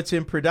don't know it's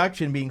in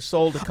production, being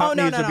sold to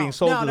companies or being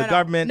sold to the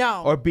government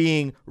or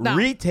being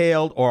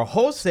retailed or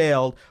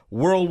wholesaled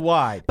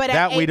worldwide.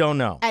 But we don't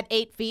know. At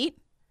 8 feet?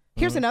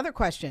 Here's another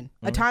question.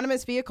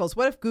 Autonomous vehicles.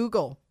 What if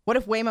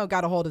Waymo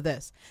got a hold of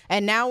this?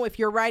 And now if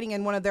you're riding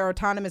in one of their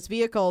autonomous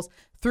vehicles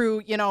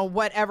through,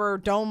 whatever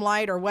dome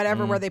light or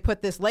whatever where they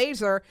put this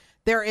laser,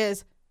 there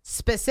is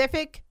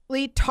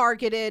specifically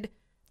targeted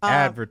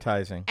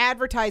advertising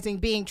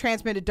being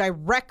transmitted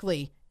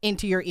directly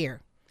into your ear.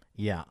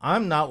 Yeah,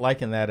 I'm not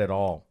liking that at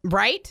all.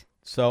 Right?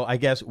 So I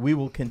guess we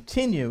will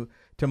continue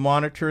to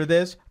monitor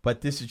this,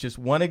 but this is just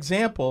one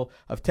example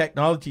of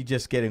technology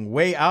just getting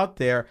way out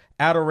there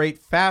at a rate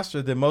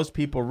faster than most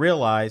people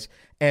realize.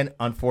 And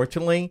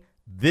unfortunately,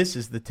 this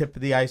is the tip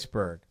of the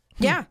iceberg.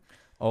 Yeah.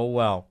 Oh,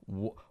 well,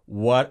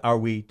 what are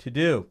we to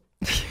do?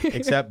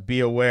 Except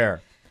be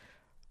aware.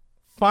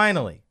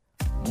 Finally,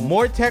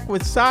 more tech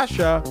with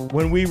Sasha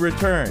when we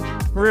return.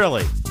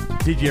 Really?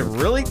 Did you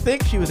really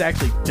think she was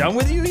actually done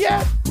with you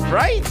yet?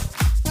 Right?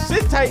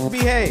 Sit tight and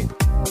behave.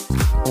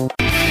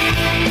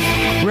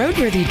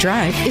 Roadworthy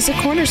Drive is a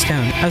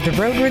cornerstone of the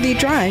Roadworthy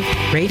Drive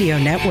Radio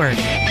Network.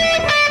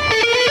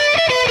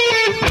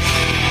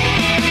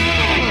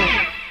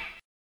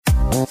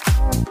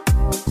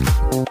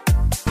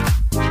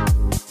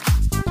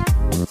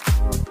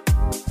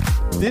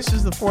 This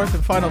is the fourth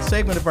and final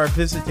segment of our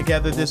visit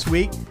together this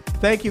week.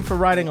 Thank you for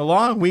riding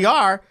along. We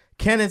are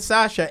Ken and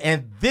Sasha,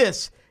 and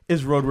this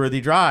is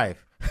Roadworthy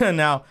Drive.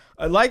 Now,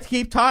 I'd like to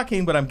keep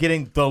talking, but I'm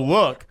getting the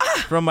look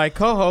from my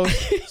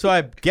co-host, so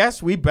I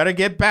guess we better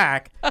get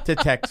back to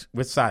Tech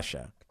with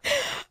Sasha.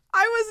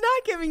 I was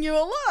not giving you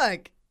a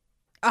look.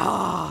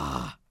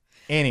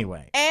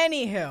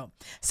 Anywho,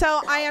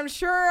 so I am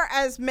sure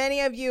as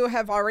many of you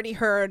have already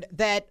heard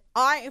that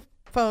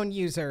iPhone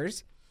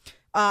users,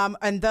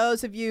 and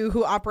those of you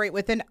who operate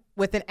with an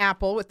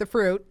Apple, with the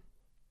fruit,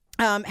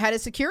 had a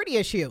security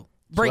issue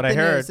break the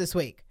news this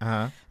week.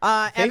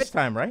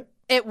 FaceTime, right?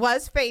 It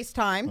was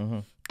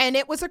FaceTime, and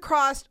it was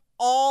across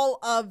all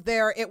of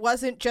it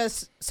wasn't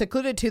just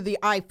secluded to the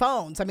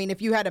iPhones. I mean,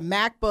 if you had a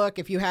MacBook,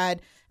 if you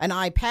had an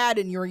iPad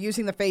and you were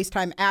using the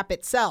FaceTime app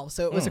itself,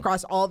 so it was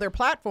across all their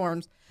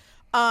platforms,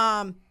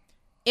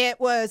 it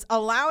was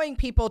allowing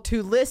people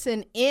to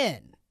listen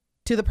in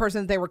to the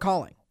person they were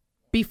calling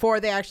before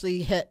they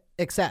actually hit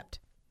accept.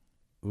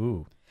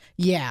 Ooh.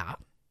 Yeah.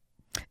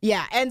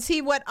 Yeah. And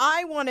see, what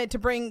I wanted to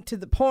bring to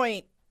the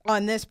point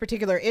on this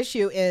particular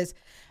issue is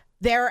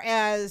there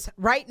is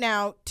right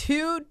now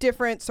 2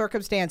 different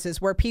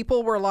circumstances where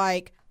people were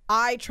like,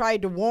 I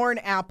tried to warn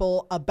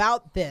Apple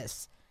about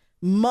this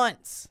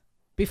months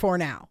before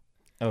now.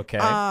 Okay.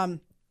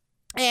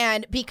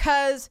 And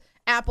because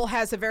Apple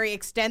has a very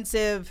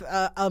extensive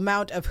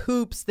amount of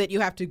hoops that you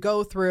have to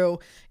go through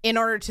in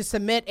order to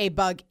submit a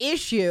bug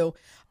issue,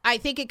 I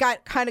think it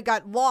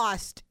got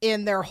lost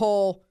in their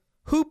whole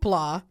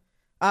hoopla,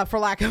 for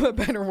lack of a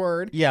better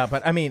word. Yeah,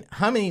 but I mean,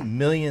 how many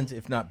millions,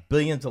 if not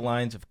billions, of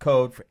lines of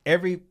code for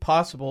every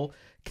possible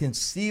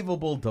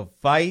conceivable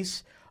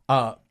device,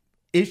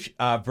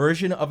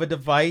 version of a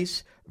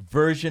device,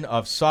 version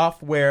of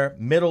software,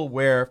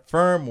 middleware,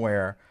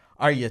 firmware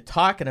are you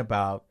talking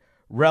about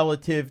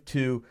relative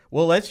to,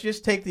 well, let's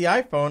just take the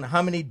iPhone,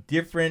 how many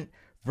different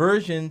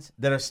versions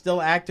that are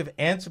still active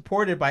and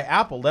supported by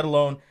Apple, let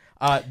alone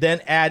then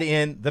add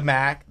in the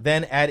Mac,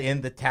 then add in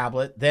the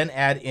tablet, then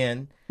add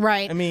in.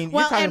 Right. I mean,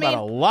 you're talking about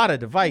a lot of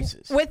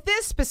devices. With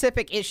this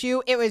specific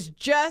issue, it was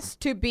just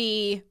to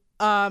be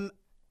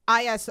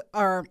iOS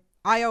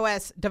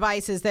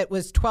devices that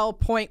was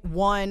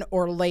 12.1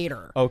 or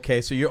later.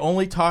 Okay, so you're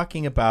only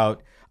talking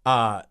about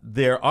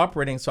their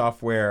operating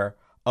software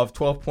of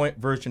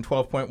version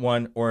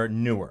 12.1 or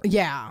newer.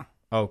 Yeah.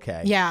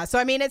 Okay. Yeah. So,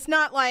 I mean, it's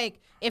not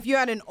like if you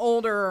had an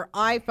older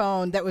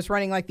iPhone that was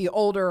running like the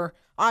older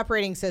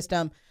operating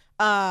system,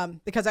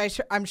 because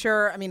I'm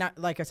sure, I mean,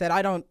 like I said,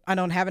 I don't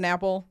have an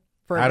Apple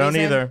for a reason. I don't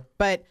either.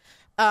 But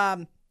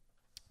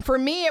for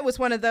me, it was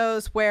one of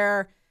those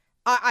where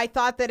I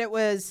thought that it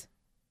was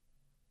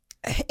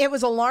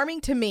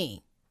alarming to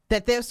me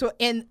that this,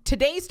 in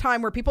today's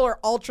time where people are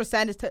ultra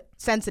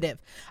sensitive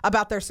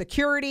about their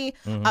security,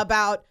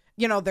 about,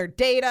 their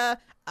data,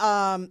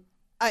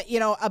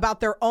 about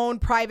their own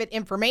private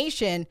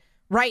information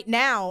right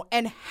now,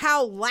 and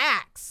how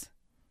lax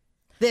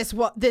this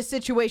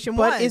situation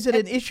was. But is it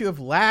an issue of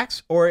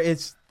lax, or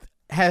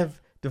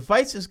have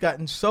devices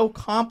gotten so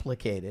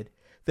complicated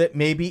that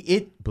maybe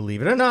it,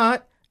 believe it or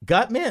not,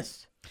 got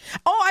missed?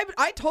 Oh,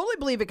 I totally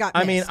believe it got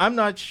missed. I mean, I'm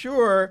not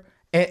sure,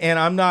 and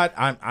I'm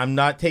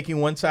not taking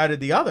one side or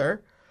the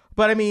other,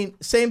 but I mean,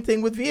 same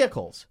thing with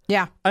vehicles.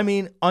 Yeah. I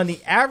mean, on the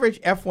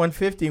average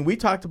F-150, and we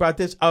talked about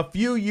this a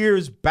few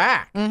years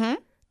back,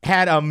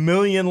 had 1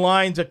 million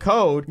lines of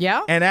code.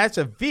 Yeah. And that's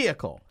a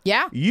vehicle.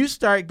 Yeah. You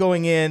start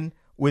going in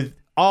with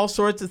all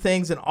sorts of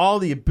things and all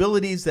the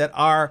abilities that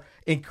are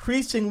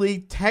increasingly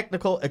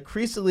technical,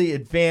 increasingly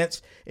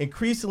advanced,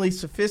 increasingly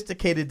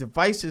sophisticated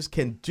devices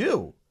can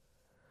do.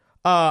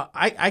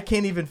 I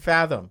can't even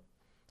fathom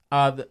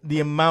the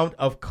amount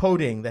of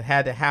coding that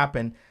had to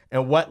happen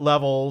and what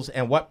levels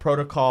and what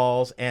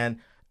protocols, and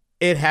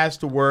it has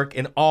to work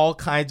in all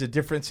kinds of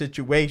different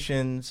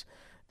situations.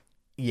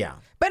 Yeah.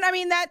 But I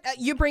mean, that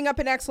you bring up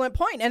an excellent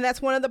point, and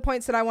that's one of the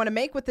points that I want to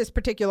make with this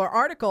particular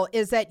article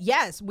is that,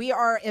 yes, we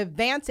are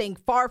advancing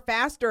far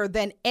faster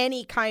than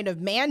any kind of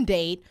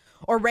mandate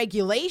or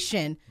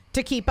regulation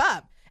to keep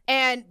up.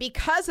 And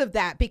because of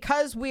that,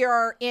 because we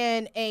are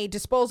in a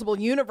disposable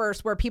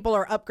universe where people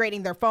are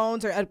upgrading their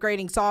phones or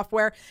upgrading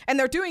software, and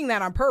they're doing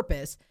that on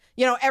purpose,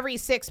 every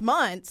 6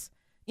 months,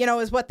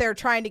 is what they're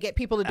trying to get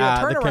people to do a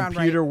turnaround. The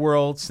computer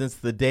world, since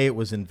the day it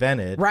was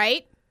invented.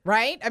 Right.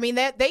 I mean,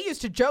 they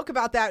used to joke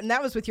about that, and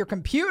that was with your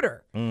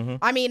computer.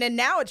 I mean, and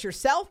now it's your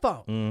cell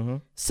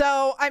phone.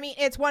 So, I mean,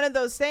 it's one of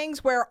those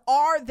things where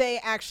are they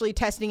actually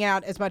testing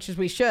out as much as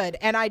we should?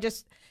 And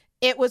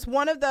it was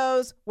one of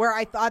those where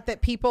I thought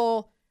that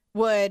people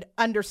would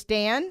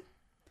understand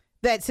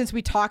that since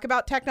we talk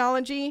about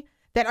technology,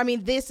 that, I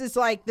mean, this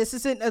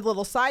isn't a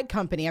little side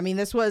company. I mean,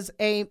 this was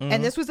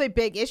and this was a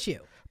big issue.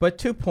 But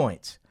 2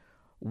 points.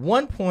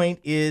 One point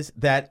is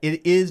that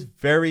it is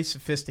very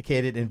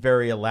sophisticated and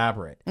very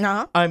elaborate.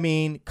 I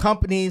mean,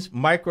 companies,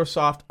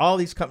 Microsoft, all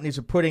these companies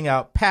are putting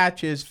out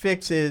patches,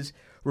 fixes,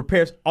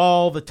 repairs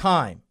all the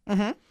time.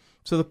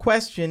 So the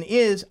question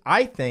is,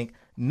 I think,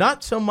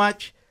 not so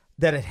much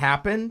that it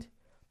happened,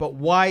 but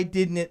why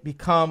didn't it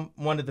become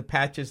one of the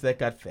patches that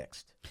got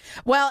fixed?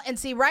 Well, and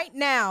see, right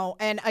now,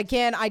 and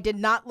again, I did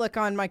not look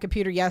on my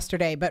computer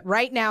yesterday, but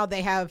right now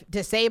they have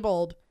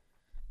disabled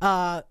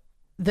the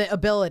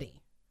ability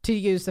to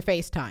use the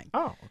FaceTime.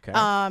 Oh, okay.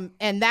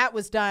 And that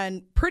was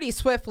done pretty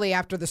swiftly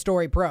after the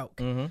story broke.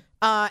 And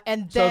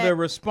then, so they're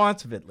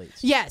responsive at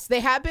least. Yes,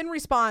 they have been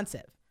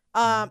responsive.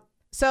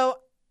 So,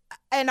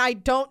 and I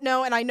don't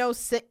know, and I know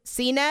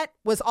CNET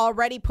was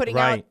already putting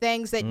out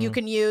things that you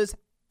can use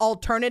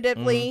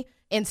alternatively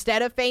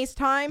instead of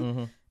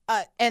FaceTime.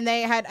 And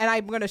they had, and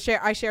I'm going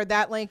to I shared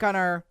that link on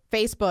our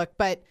Facebook,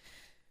 but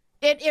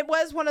it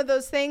was one of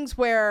those things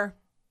where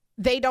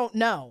they don't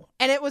know.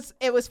 And it was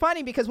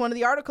funny because one of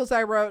the articles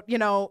I wrote,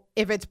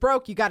 if it's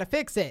broke, you got to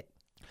fix it.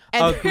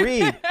 And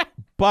Agreed.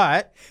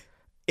 But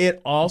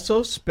it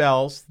also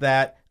spells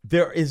that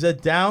there is a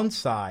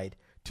downside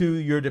to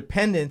your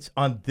dependence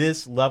on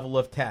this level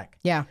of tech.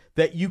 Yeah.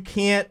 That you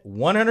can't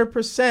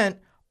 100%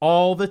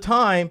 all the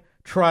time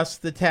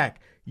trust the tech.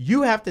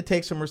 You have to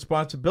take some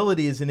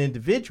responsibility as an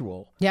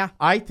individual. Yeah.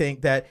 I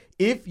think that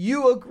if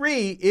you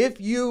agree, if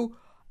you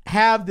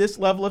have this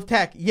level of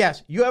tech,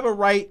 yes, you have a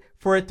right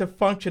for it to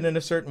function in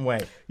a certain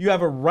way. You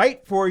have a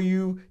right for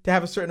you to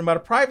have a certain amount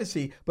of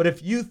privacy. But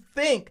if you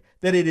think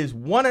that it is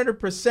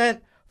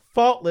 100%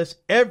 faultless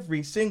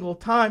every single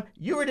time,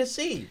 you are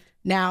deceived.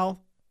 Now,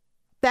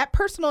 that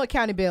personal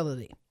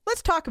accountability,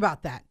 let's talk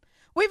about that.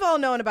 We've all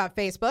known about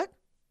Facebook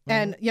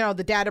and,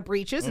 the data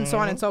breaches and so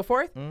on and so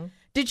forth.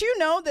 Did you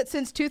know that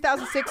since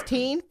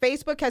 2016,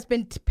 Facebook has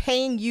been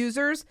paying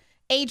users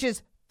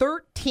ages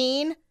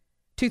 13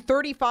 to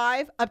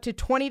 35 up to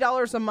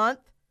 $20 a month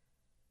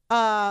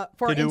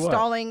for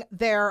installing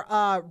their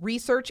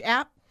research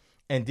app?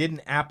 And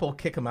didn't Apple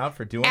kick them out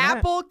for doing that?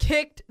 Apple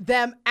kicked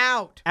them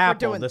out for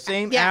doing the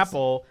same yes.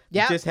 Apple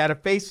that just had a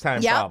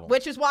FaceTime problem.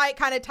 Which is why it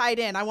kind of tied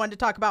in. I wanted to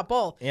talk about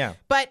both. Yeah.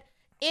 But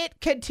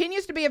it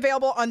continues to be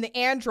available on the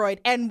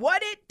Android. And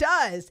what it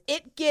does,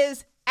 it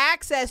gives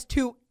access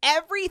to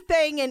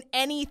everything and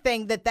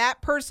anything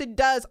that person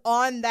does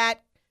on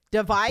that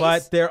device.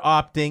 But they're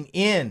opting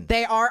in.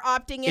 They are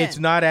opting in. It's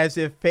not as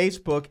if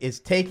Facebook is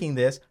taking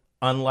this,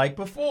 unlike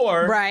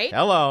before. Right.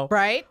 Hello.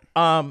 Right.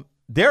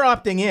 They're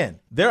opting in.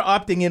 They're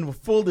opting in with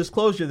full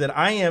disclosure that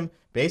I am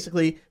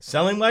basically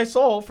selling my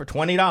soul for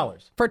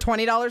 $20. For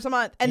 $20 a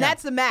month. And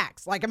that's the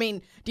max.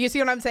 Do you see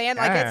what I'm saying?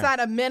 It's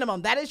not a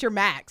minimum. That is your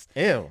max.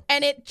 Ew.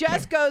 And it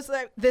just goes,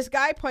 this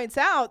guy points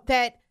out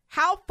that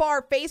how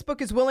far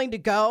Facebook is willing to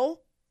go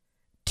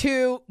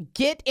to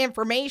get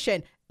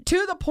information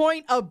to the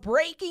point of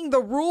breaking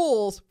the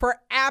rules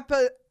for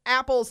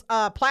Apple's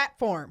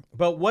platform.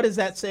 But what is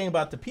that saying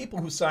about the people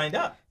who signed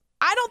up?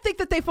 I don't think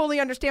that they fully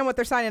understand what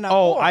they're signing up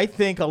for. Oh, I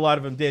think a lot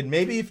of them did.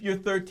 Maybe if you're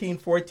 13,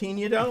 14,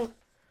 you don't.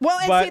 Well,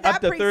 and but see, that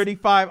up to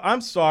 35,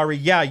 I'm sorry.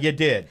 Yeah, you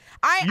did.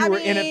 You were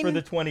in it for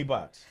the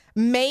 $20.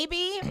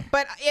 Maybe,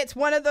 but it's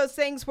one of those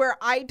things where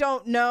I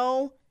don't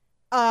know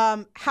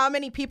how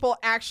many people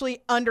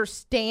actually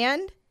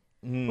understand.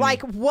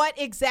 What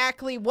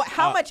exactly,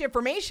 how much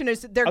information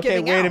is they're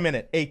giving out? Okay, wait a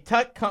minute. A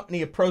tech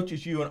company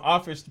approaches you and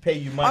offers to pay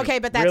you money. Okay,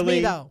 but that's really?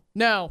 me though.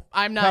 No,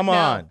 I'm not. Come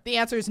on. The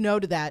answer is no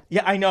to that.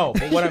 Yeah, I know.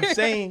 But what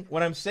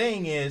I'm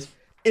saying is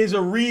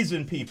a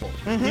reason, people.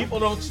 People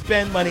don't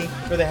spend money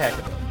for the heck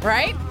of it.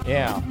 Right?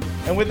 Yeah.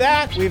 And with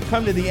that, we've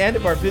come to the end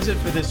of our visit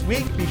for this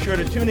week. Be sure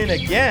to tune in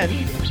again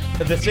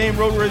at the same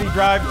Roadworthy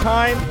Drive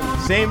time,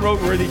 same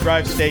Roadworthy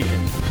Drive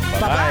station.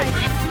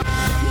 Bye-bye.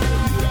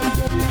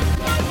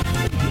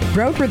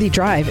 Roadworthy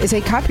Drive is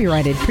a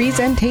copyrighted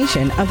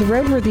presentation of the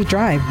Roadworthy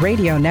Drive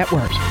Radio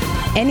Network.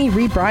 Any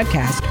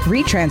rebroadcast,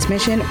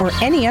 retransmission, or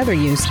any other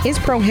use is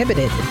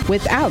prohibited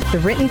without the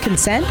written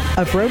consent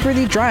of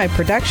Roadworthy Drive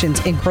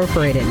Productions,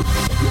 Incorporated.